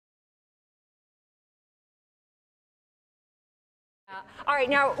All right,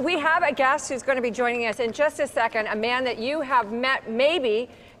 now we have a guest who's going to be joining us in just a second, a man that you have met maybe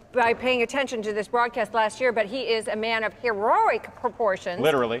by paying attention to this broadcast last year, but he is a man of heroic proportions.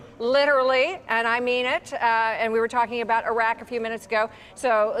 Literally. Literally, and I mean it. And we were talking about Iraq a few minutes ago.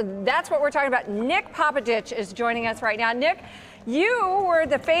 So that's what we're talking about. Nick Popaditch is joining us right now. Nick, you were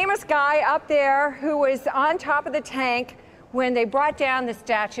the famous guy up there who was on top of the tank when they brought down the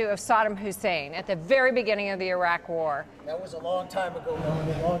statue of Saddam Hussein at the very beginning of the Iraq War. That was a long time ago,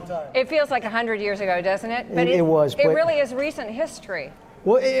 Melanie, a long time. It feels like 100 years ago, doesn't it? But it was. It really is recent history.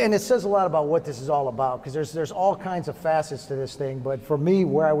 Well, and it says a lot about what this is all about, because there's all kinds of facets to this thing. But for me,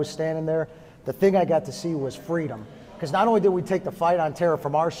 where I was standing there, the thing I got to see was freedom. Because not only did we take the fight on terror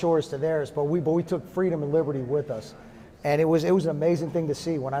from our shores to theirs, but we took freedom and liberty with us. And it was an amazing thing to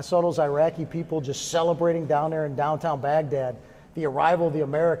see. When I saw those Iraqi people just celebrating down there in downtown Baghdad, the arrival of the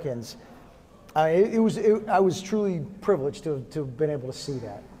Americans, I was truly privileged to have been able to see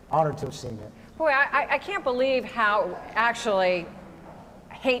that, honored to have seen it. Boy, I can't believe how actually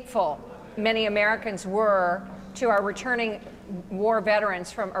hateful many Americans were to our returning war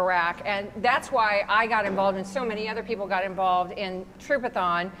veterans from Iraq. And that's why I got involved, and so many other people got involved in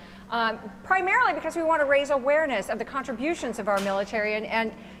Troopathon, primarily because we want to raise awareness of the contributions of our military.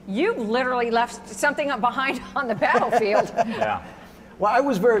 And you literally left something behind on the battlefield. Yeah. Well, I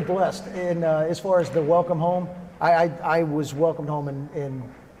was very blessed in as far as the welcome home. I was welcomed home and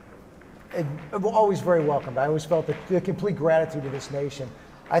always very welcomed. I always felt the complete gratitude of this nation.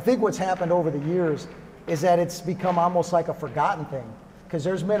 I think what's happened over the years is that it's become almost like a forgotten thing, because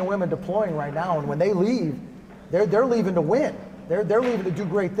there's men and women deploying right now, and when they leave, they're leaving to win. They're leaving to do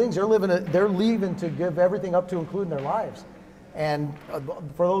great things. They're leaving to give everything up to, including their lives. And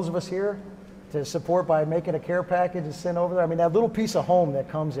for those of us here, to support by making a care package and send over there, I mean, that little piece of home that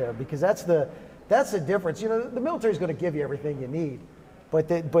comes there, because that's the difference. You know, the military is going to give you everything you need, but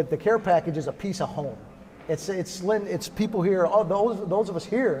the care package is a piece of home. It's people here, those of us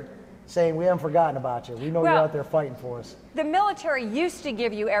here, saying we haven't forgotten about you. We know you're out there fighting for us. The military used to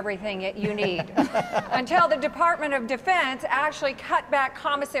give you everything that you need until the Department of Defense actually cut back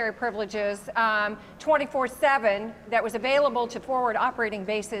commissary privileges 24/7 that was available to forward operating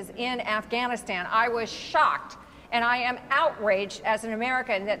bases in Afghanistan. I was shocked, and I am outraged as an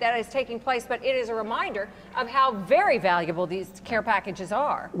American that is taking place, but it is a reminder of how very valuable these care packages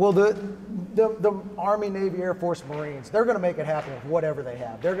are. Well, the Army, Navy, Air Force, Marines, they're going to make it happen with whatever they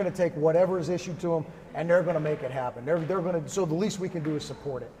have. They're going to take whatever is issued to them, and they're going to make it happen. They're going to. So the least we can do is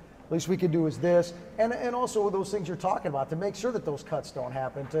support it. The least we can do is this, and also those things you're talking about, to make sure that those cuts don't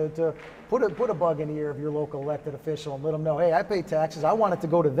happen, to put a bug in the ear of your local elected official and let them know, hey, I pay taxes, I want it to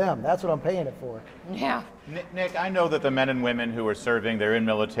go to them. That's what I'm paying it for. Yeah. Nick, I know that the men and women who are serving, they're in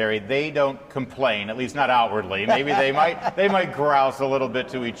military, they don't complain, at least not outwardly. Maybe they might grouse a little bit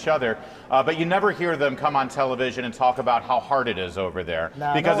to each other, but you never hear them come on television and talk about how hard it is over there,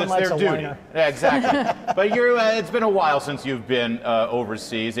 because it's their duty. Yeah, exactly. But it's been a while since you've been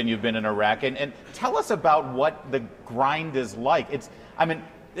overseas and you've been in Iraq, and tell us about what the grind is like. I mean,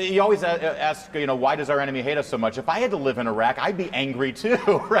 you always ask, why does our enemy hate us so much? If I had to live in Iraq, I'd be angry too,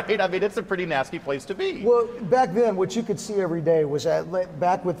 right? I mean, it's a pretty nasty place to be. Well, back then, what you could see every day was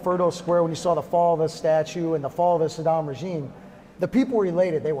back with Ferdo Square, when you saw the fall of the statue and the fall of the Saddam regime, the people were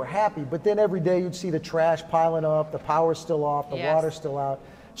elated, they were happy, but then every day you'd see the trash piling up, the power's still off, the water's still out.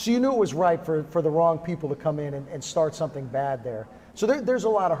 So you knew it was right for the wrong people to come in and start something bad there. So there's a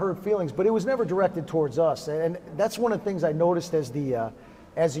lot of hurt feelings, but it was never directed towards us. And that's one of the things I noticed as the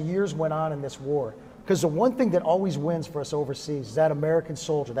years went on in this war. Because the one thing that always wins for us overseas is that American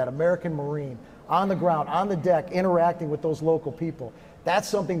soldier, that American Marine, on the ground, on the deck, interacting with those local people. That's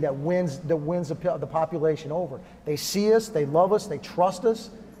something that wins the population over. They see us, they love us, they trust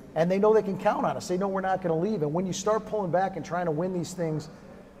us, and they know they can count on us. They know we're not going to leave. And when you start pulling back and trying to win these things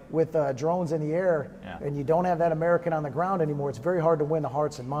with drones in the air, and you don't have that American on the ground anymore, it's very hard to win the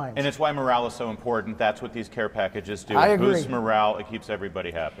hearts and minds. And it's why morale is so important. That's what these care packages do. I It agree. boosts morale. It keeps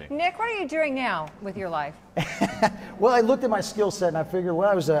everybody happy. Nick, what are you doing now with your life? Well, I looked at my skill set and I figured, well,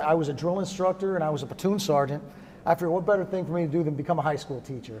 I was a drill instructor and I was a platoon sergeant. I figured, what better thing for me to do than become a high school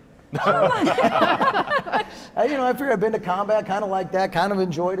teacher? So, I figured I've been to combat, kind of like that, kind of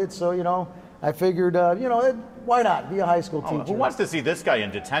enjoyed it. So, I figured, why not be a high school teacher? Who wants to see this guy in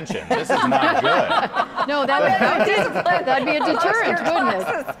detention? This is not good. No, that'd be a deterrent,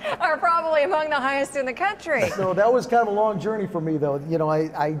 goodness. Are probably among the highest in the country. So that was kind of a long journey for me, though.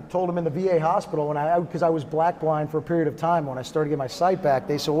 I told them in the VA hospital, because I was black blind for a period of time. When I started getting my sight back,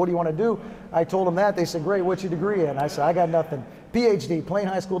 they said, what do you want to do? I told them that. They said, great, what's your degree in? I said, I got nothing. PhD, plain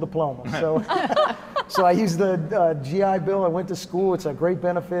high school diploma. So So I used the GI Bill. I went to school. It's a great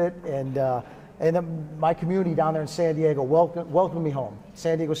benefit, and then my community down there in San Diego welcomed me home.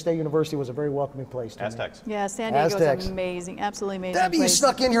 San Diego State University was a very welcoming place to me. Aztecs. Yeah, San Diego Aztecs. is amazing, absolutely amazing. Debbie, you place.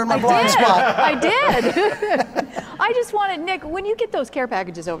 snuck in here in my blind spot. I did. I just wanted, Nick, when you get those care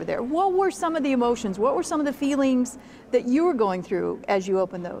packages over there, what were some of the emotions? What were some of the feelings that you were going through as you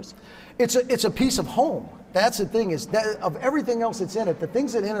opened those? It's a piece of home. That's the thing, is that of everything else that's in it, the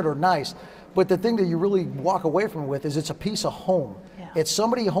things that in it are nice, but the thing that you really walk away from it with is it's a piece of home. Yeah. It's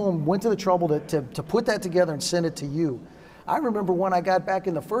somebody home went to the trouble to put that together and send it to you. I remember when I got back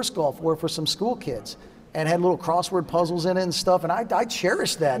in the first Gulf War for some school kids and had little crossword puzzles in it and stuff, and I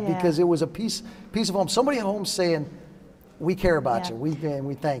cherished that because it was a piece of home. Somebody at home saying, we care about you, and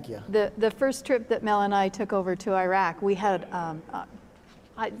we thank you. The first trip that Mel and I took over to Iraq, we had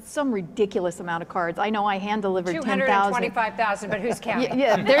some ridiculous amount of cards. I know I hand-delivered 10,000. 225,000, but who's counting?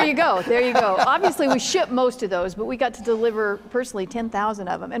 Yeah, there you go, there you go. Obviously, we shipped most of those, but we got to deliver personally 10,000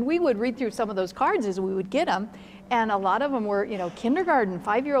 of them. And we would read through some of those cards as we would get them, and a lot of them were, kindergarten,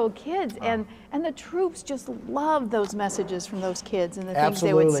 5-year-old kids, and the troops just loved those messages from those kids and the things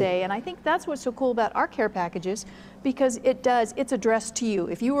they would say. And I think that's what's so cool about our care packages, because it's addressed to you.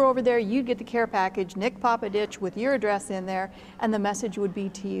 If you were over there, you'd get the care package, Nick Popaditch, with your address in there, and the message would be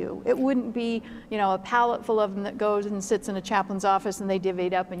to you. It wouldn't be, a pallet full of them that goes and sits in a chaplain's office and they divvy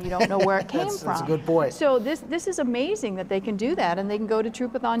it up and you don't know where it came from. That's a good point. So this is amazing that they can do that, and they can go to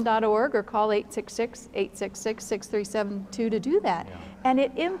Troopathon.org or call 866-866-6372 to do that. Yeah. And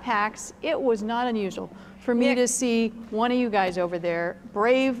it was not unusual for me to see one of you guys over there,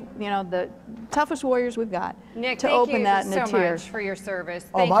 brave, the toughest warriors we've got, Nick, to open that in a tear. Thank you so much for your service.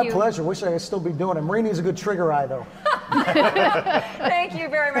 My pleasure. Wish I could still be doing it. Marini's a good trigger eye, though. Thank you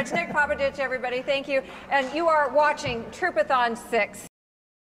very much. Nick Popaditch, everybody. Thank you. And you are watching Troopathon 6.